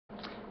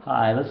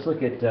Hi, let's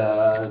look at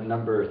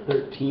number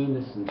 13.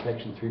 This is in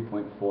section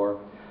 3.4. So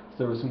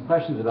there were some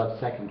questions about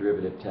second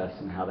derivative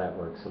tests and how that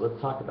works. So let's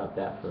talk about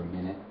that for a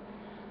minute.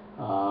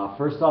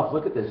 First off,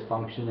 look at this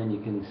function and you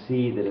can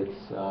see that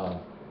it's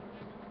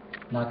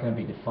not going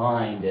to be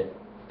defined at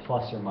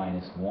plus or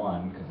minus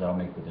 1 because that'll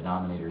make the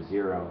denominator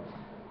 0.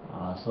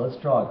 So let's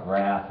draw a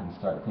graph and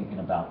start thinking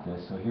about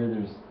this. So here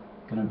there's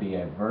going to be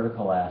a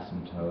vertical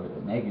asymptote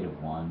at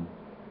 -1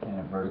 and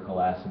a vertical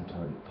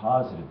asymptote at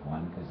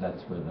 +1 because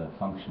that's where the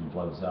function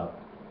blows up.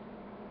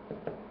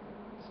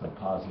 So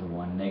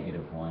 +1,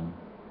 -1.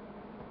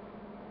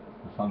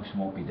 The function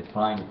won't be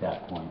defined at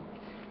that point.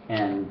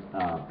 And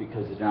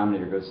because the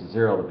denominator goes to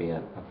 0, it'll be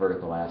a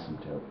vertical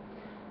asymptote.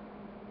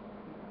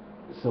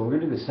 So we're going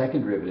to do the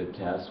second derivative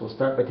test. We'll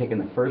start by taking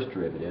the first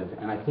derivative,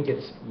 and I think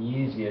it's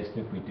easiest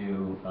if we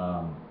do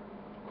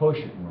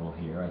quotient rule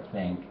here, I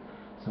think.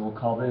 So we'll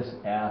call this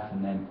f,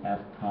 and then f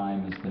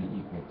prime is going to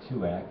equal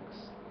 2x.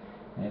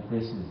 And if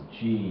this is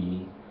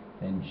g,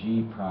 then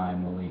g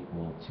prime will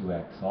equal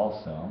 2x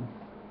also.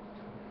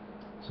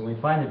 So when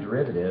we find the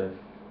derivative,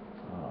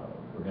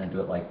 we're going to do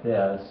it like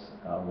this.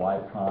 Y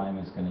prime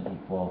is going to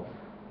equal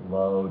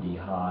low d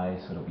high,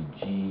 so it'll be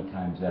g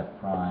times f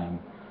prime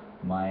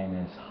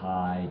minus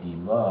high d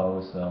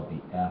low, so it'll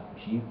be f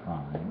g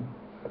prime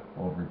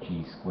over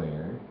g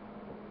squared.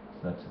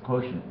 So that's the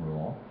quotient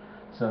rule.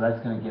 So that's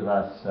going to give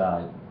us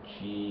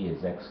g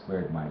is x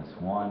squared minus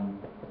 1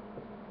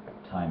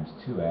 times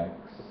 2x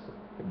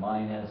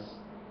minus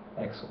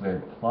x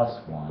squared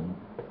plus 1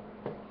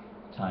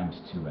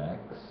 times 2x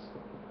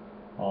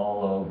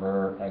all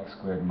over x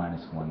squared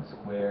minus 1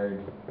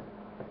 squared.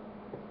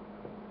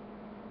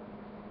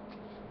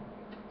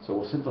 So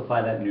we'll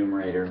simplify that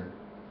numerator.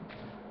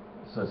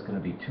 So it's going to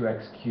be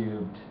 2x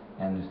cubed,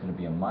 and there's going to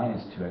be a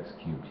minus 2x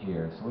cubed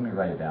here. So let me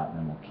write it out and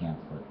then we'll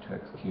cancel it.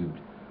 2x cubed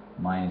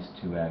minus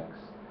 2x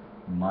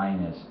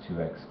minus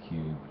 2x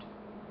cubed.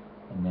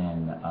 And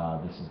then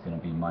this is going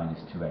to be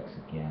minus 2x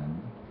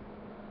again.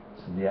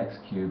 So the x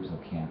cubes will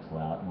cancel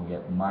out, and we'll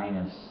get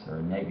minus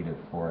or negative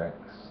 4x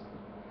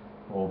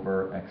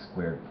over x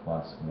squared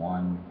plus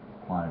 1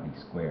 quantity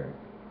squared.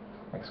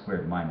 X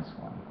squared minus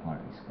 1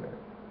 quantity squared.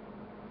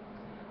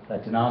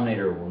 That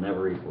denominator will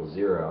never equal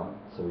 0,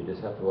 so we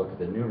just have to look at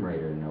the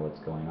numerator to know what's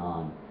going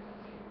on.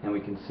 And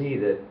we can see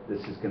that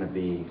this is going to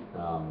be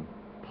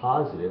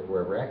positive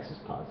wherever x is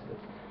positive.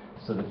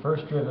 So the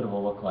first derivative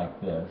will look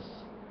like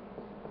this.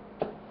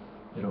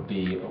 It'll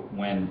be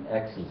when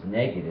x is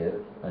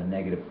negative, a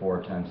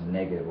 -4 times a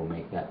negative will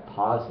make that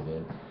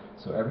positive.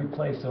 So every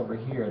place over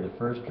here, the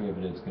first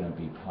derivative is going to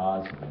be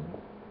positive.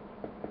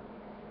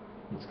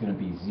 It's going to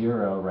be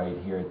 0 right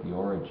here at the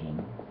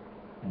origin,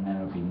 and then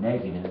it'll be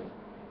negative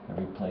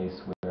every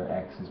place where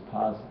x is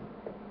positive.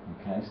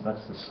 Okay, so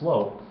that's the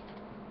slope.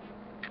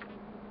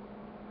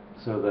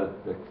 So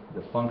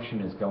the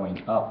function is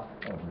going up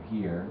over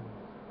here,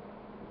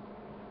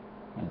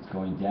 and it's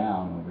going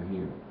down over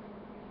here.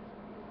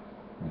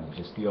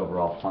 Just the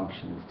overall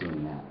function is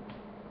doing that.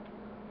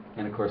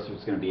 And of course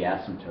there's going to be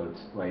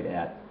asymptotes right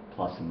at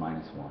plus and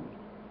minus 1.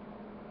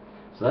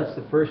 So that's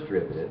the first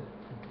derivative.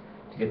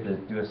 To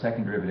do a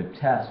second derivative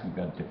test, we've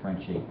got to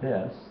differentiate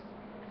this.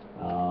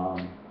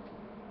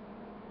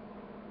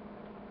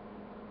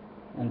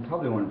 And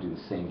probably want to do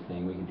the same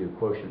thing. We could do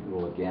quotient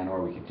rule again,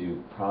 or we could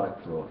do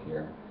product rule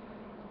here.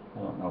 I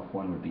don't know if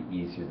one would be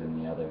easier than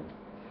the other.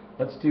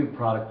 Let's do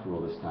product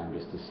rule this time,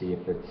 just to see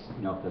if it's,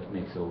 if that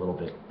makes it a little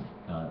bit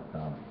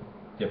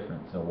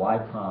different. So y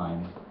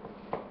prime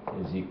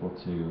is equal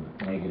to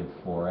negative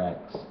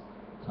 4x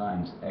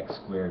times x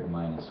squared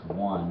minus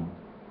 1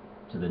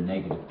 to the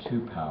negative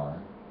 2 power.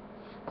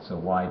 So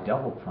y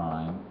double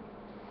prime,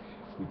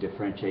 we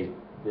differentiate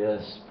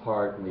this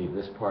part and leave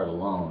this part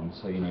alone.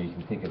 So you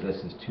can think of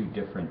this as two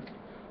different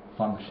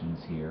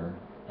functions here,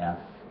 f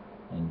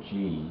and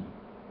g.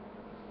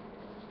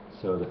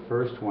 So the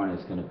first one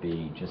is going to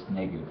be just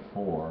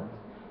 -4.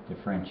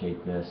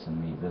 Differentiate this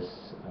and leave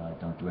this,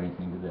 don't do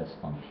anything to this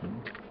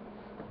function.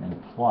 Then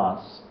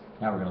plus,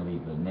 now we're going to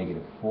leave the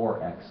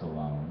 -4x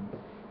alone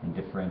and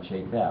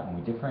differentiate that. When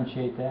we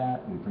differentiate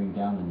that, we bring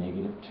down the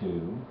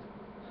 -2,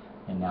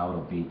 and now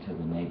it'll be to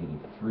the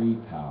 -3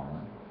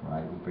 power,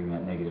 right? We bring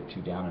that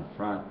 -2 down in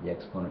front, the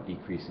exponent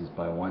decreases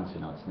by 1, so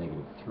now it's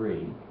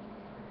 -3.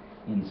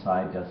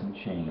 Inside doesn't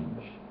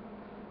change,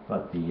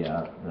 but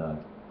the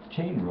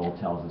chain rule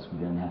tells us we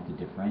then have to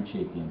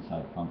differentiate the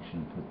inside function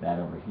and put that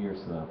over here,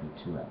 so that'll be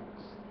 2x.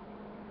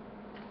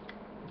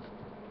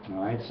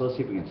 Alright, so let's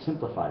see if we can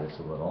simplify this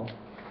a little.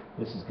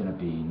 This is going to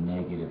be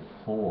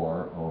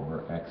 -4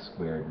 over x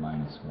squared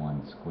minus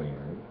 1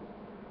 squared.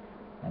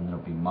 And then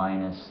it'll be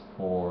minus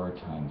 4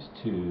 times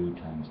 2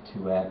 times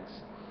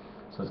 2x.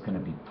 So it's going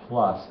to be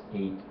plus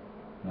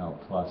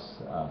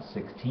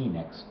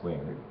 16x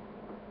squared.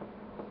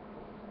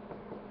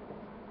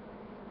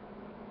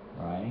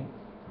 Right?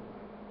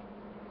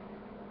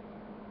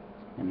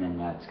 And then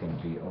that's going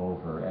to be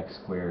over x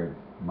squared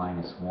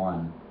minus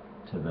 1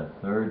 to the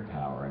 3rd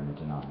power in the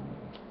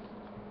denominator.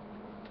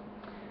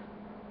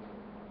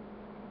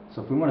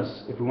 So if we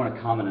want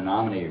a common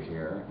denominator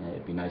here, and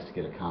it'd be nice to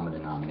get a common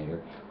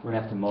denominator, we're going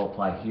to have to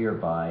multiply here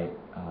by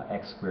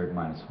x squared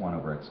minus 1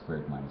 over x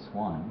squared minus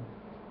 1.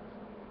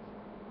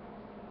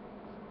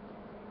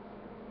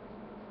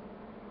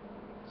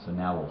 So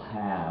now we'll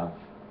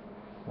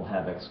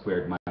have x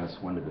squared minus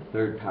 1 to the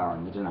third power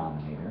in the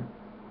denominator.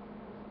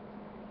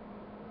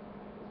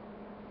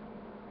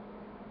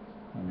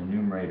 And the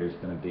numerator is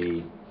going to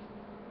be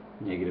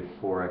negative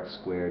 4x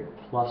squared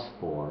plus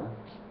 4.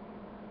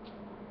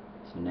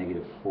 So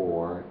negative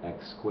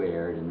 4x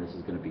squared, and this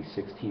is going to be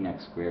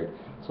 16x squared.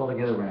 So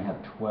altogether we're going to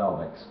have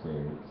 12x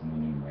squared in the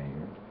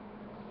numerator.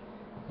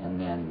 And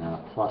then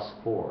plus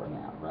 4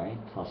 now, right?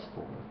 Plus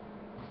 4.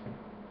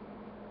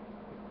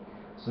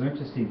 So the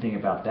interesting thing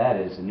about that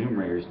is the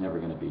numerator is never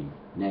going to be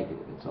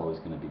negative. It's always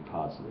going to be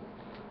positive.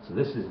 So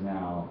this is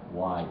now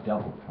y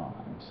double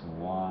prime. So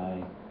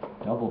y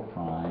double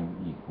prime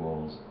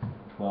equals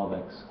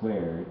 12x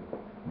squared,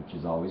 which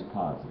is always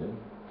positive,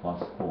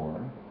 plus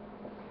 4,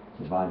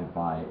 divided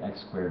by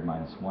x squared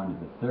minus 1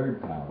 to the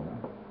third power.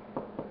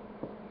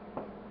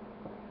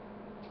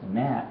 And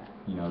that,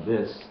 you know,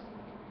 this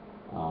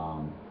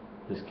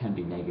can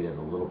be negative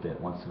a little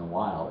bit once in a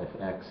while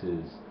if x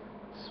is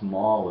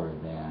smaller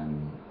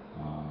than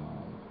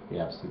the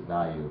absolute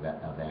value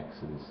of x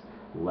is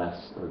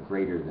less or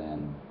greater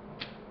than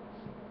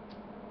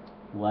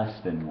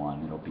less than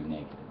 1, it'll be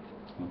negative.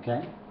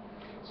 Okay?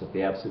 So if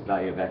the absolute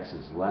value of x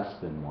is less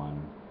than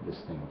 1,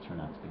 this thing will turn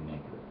out to be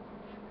negative.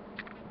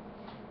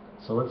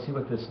 So let's see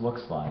what this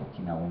looks like,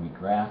 you know, when we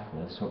graph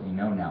this, what we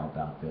know now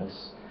about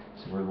this.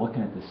 So we're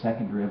looking at the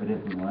second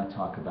derivative. We want to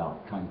talk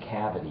about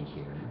concavity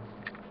here.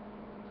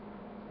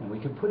 And we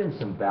can put in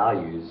some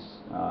values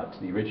to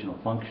the original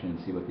function and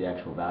see what the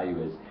actual value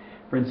is.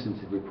 For instance,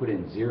 if we put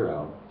in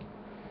 0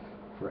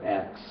 for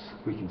x,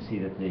 we can see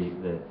that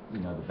the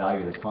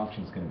value of the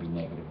function is going to be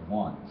negative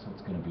 1. So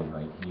it's going to be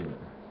right here.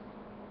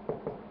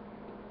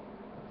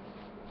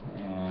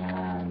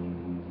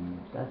 And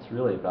that's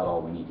really about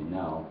all we need to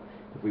know.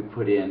 If we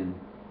put in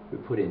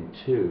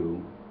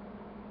 2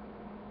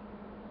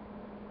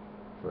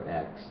 for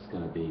x, it's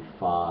going to be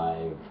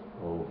 5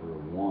 over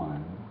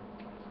 1.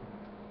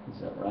 Is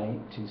that right?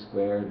 2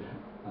 squared?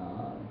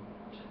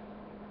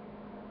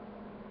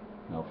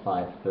 No,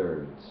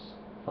 5/3.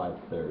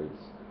 5/3.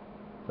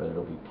 But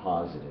it'll be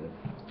positive.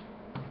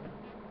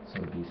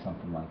 So it'll be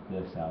something like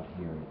this out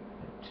here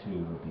at 2.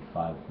 It'll be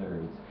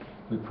 5/3.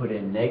 If we put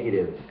in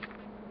negative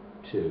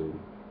 2,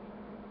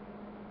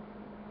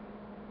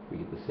 we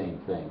get the same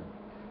thing.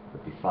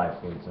 It'll be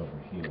 5/3 over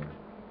here.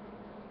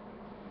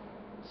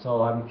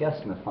 So I'm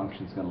guessing the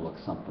function's going to look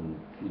something,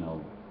 you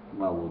know,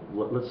 well,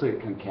 let's look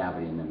at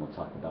concavity and then we'll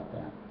talk about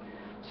that.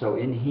 So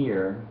in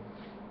here,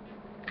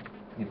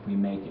 if we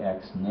make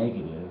x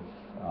negative,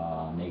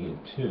 negative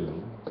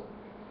 2,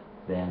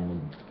 then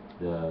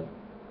the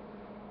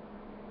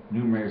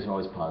numerator is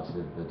always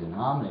positive. The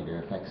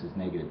denominator, if x is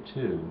negative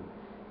 2,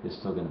 is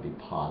still going to be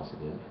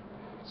positive.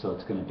 So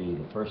it's going to be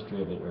the first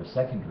derivative, or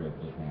second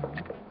derivative now,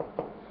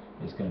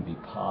 is going to be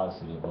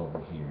positive over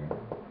here.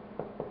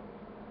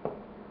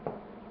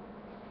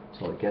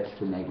 So it gets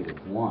to negative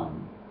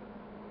 1.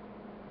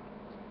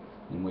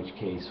 In which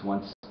case,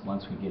 once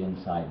we get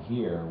inside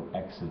here,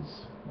 x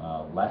is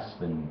less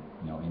than,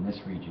 you know, in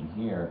this region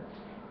here,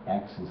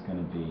 x is going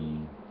to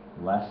be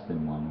less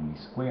than 1. When we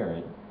square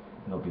it,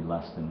 it'll be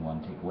less than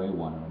 1. Take away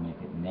 1, it'll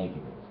make it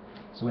negative.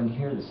 So in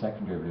here, the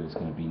second derivative is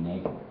going to be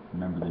negative.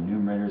 Remember, the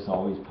numerator is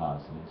always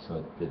positive,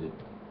 so the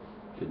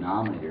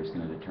denominator is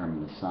going to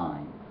determine the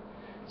sign.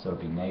 So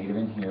it'll be negative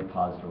in here,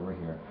 positive over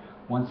here.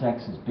 Once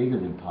x is bigger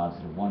than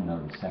positive 1,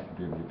 though, the second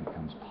derivative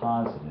becomes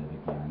positive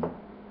again.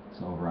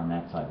 So over on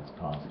that side it's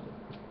positive.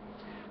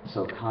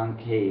 So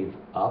concave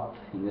up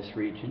in this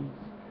region,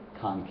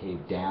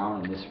 concave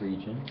down in this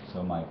region.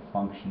 So my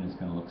function is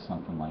going to look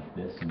something like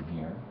this in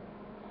here,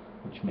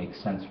 which makes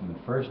sense from the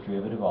first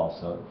derivative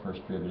also. The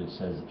first derivative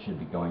says it should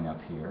be going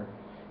up here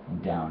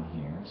and down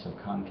here. So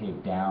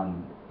concave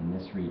down in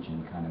this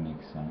region kind of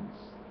makes sense.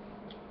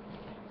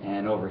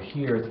 And over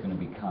here it's going to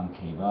be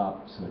concave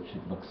up, so it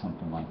should look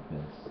something like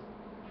this.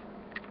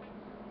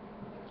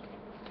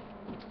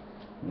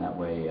 And that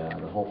way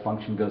the whole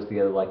function goes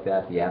together like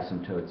that. The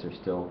asymptotes are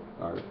still,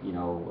 you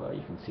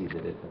can see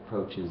that it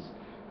approaches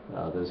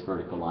those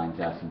vertical lines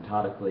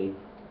asymptotically.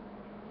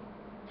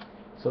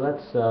 So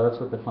that's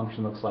what the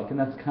function looks like, and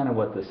that's kind of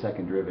what the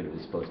second derivative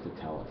is supposed to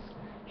tell us.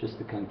 Just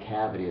the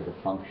concavity of the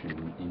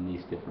function in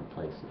these different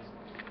places.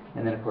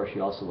 And then of course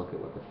you also look at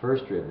what the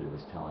first derivative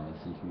is telling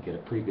us, and you can get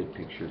a pretty good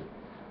picture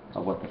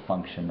of what the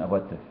function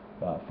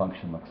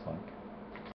looks like.